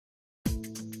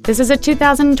This is a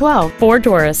 2012 Ford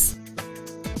Taurus.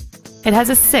 It has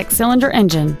a 6-cylinder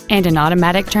engine and an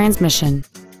automatic transmission.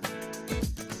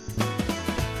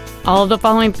 All of the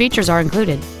following features are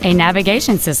included: a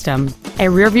navigation system, a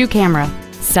rear-view camera,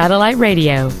 satellite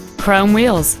radio, chrome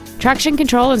wheels, traction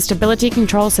control and stability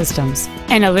control systems,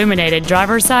 an illuminated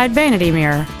driver's side vanity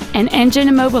mirror, an engine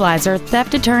immobilizer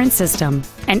theft deterrent system,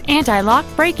 an anti-lock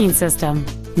braking system,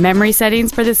 memory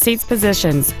settings for the seat's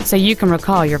positions so you can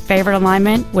recall your favorite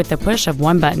alignment with the push of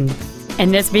one button.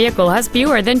 And this vehicle has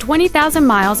fewer than 20,000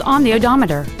 miles on the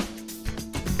odometer.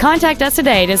 Contact us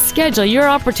today to schedule your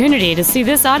opportunity to see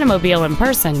this automobile in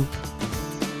person.